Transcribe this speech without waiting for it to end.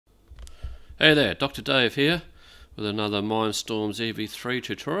Hey there, Dr. Dave here with another Mindstorms EV3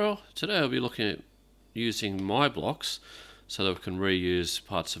 tutorial. Today I'll be looking at using MyBlocks so that we can reuse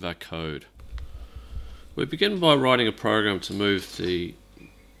parts of our code. We begin by writing a program to move the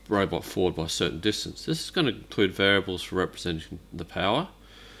robot forward by a certain distance. This is going to include variables for representing the power,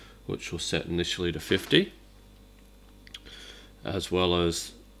 which we'll set initially to 50, as well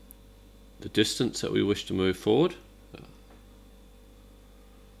as the distance that we wish to move forward.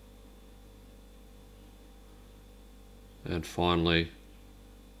 And finally,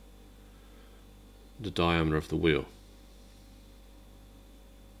 the diameter of the wheel.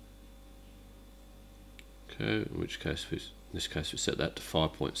 Okay, in this case we set that to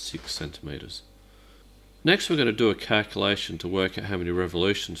 5.6 centimeters. Next we're going to do a calculation to work out how many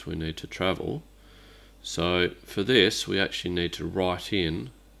revolutions we need to travel. So for this we actually need to write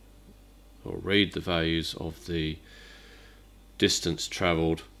in or read the values of the distance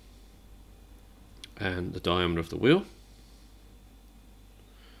travelled and the diameter of the wheel.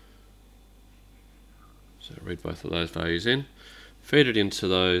 So read both of those values in, feed it into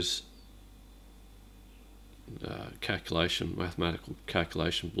those mathematical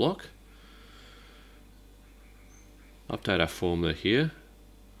calculation block. Update our formula here.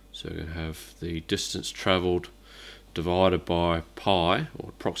 So we're going to have the distance travelled divided by pi, or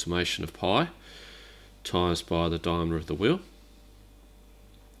approximation of pi, times by the diameter of the wheel.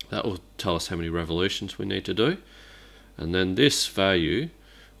 That will tell us how many revolutions we need to do. And then this value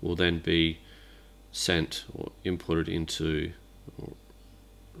will then be sent or inputted into or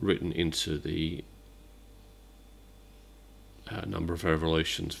written into the number of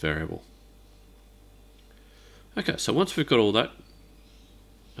revolutions variable. Okay, so once we've got all that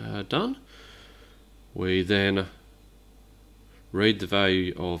done, we then read the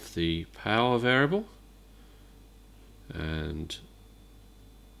value of the power variable and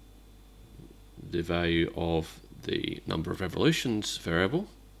the value of the number of revolutions variable,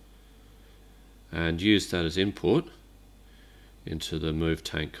 and use that as input into the move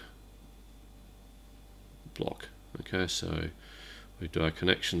tank block. Okay, so we do our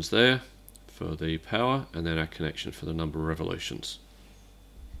connections there for the power and then our connection for the number of revolutions.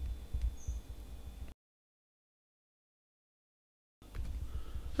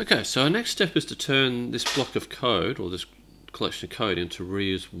 Okay, so our next step is to turn this block of code, or this collection of code, into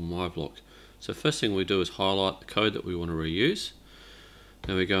reusable MyBlock. So first thing we do is highlight the code that we want to reuse.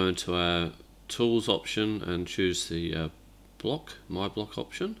 Then we go into our tools option and choose the MyBlock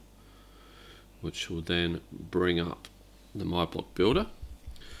option, which will then bring up the MyBlock builder.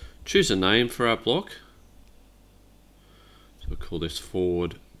 Choose a name for our block. So we'll call this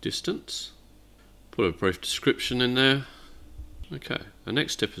forward distance. Put a brief description in there. Okay, our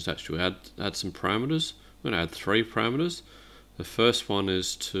next step is actually add some parameters. We're going to add 3 parameters. The first one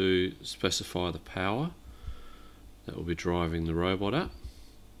is to specify the power that will be driving the robot at.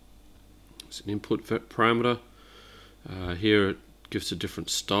 It's an input parameter. Here it gives the different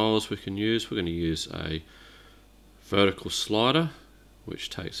styles we can use. We're going to use a vertical slider, which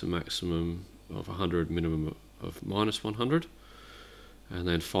takes a maximum of 100, minimum of minus 100. And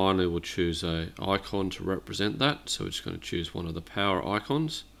then finally we'll choose an icon to represent that. So we're just going to choose one of the power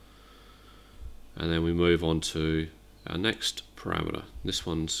icons. And then we move on to our next parameter. This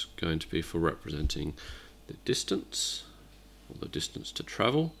one's going to be for representing the distance, or the distance to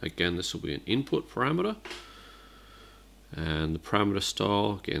travel. Again, this will be an input parameter. And the parameter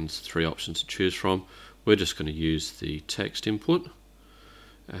style, again, there's 3 options to choose from. We're just going to use the text input.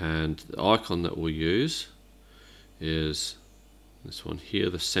 And the icon that we'll use is this one here,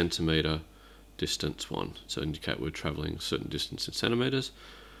 the centimeter distance one. So indicate we're traveling a certain distance in centimeters.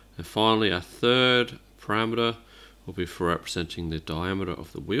 And finally, our third parameter will be for representing the diameter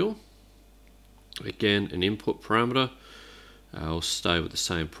of the wheel. Again, an input parameter. I'll stay with the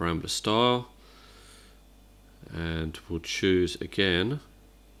same parameter style, and we'll choose again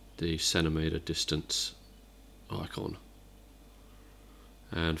the centimeter distance icon.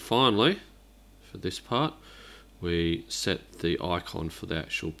 And finally, for this part, we set the icon for the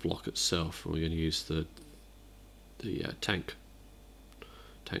actual block itself, and we're going to use the tank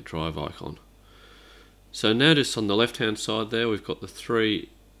drive icon. So notice on the left hand side there we've got the 3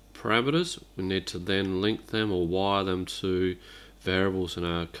 parameters. We need to then link them or wire them to variables in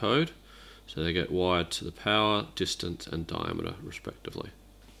our code, so they get wired to the power, distance and diameter respectively.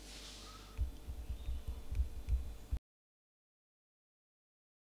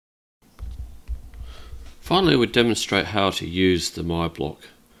 Finally, we demonstrate how to use the MyBlock.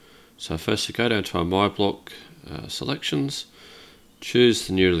 So first we go down to our MyBlock selections, choose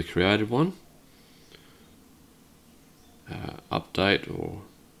the newly created one, update or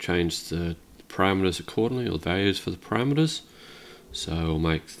change the parameters accordingly, or values for the parameters. So we'll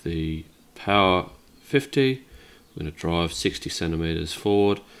make the power 50, we're going to drive 60 centimeters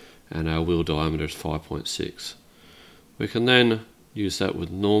forward, and our wheel diameter is 5.6. We can then use that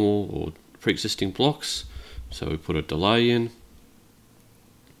with normal or pre-existing blocks. So we put a delay in.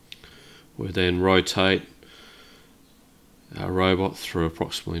 We then rotate our robot through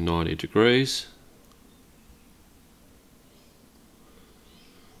approximately 90 degrees.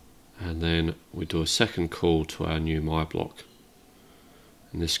 And then we do a second call to our new MyBlock.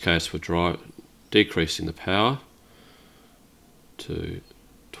 In this case, we're decreasing the power to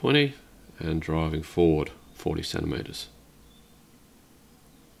 20 and driving forward 40 centimeters.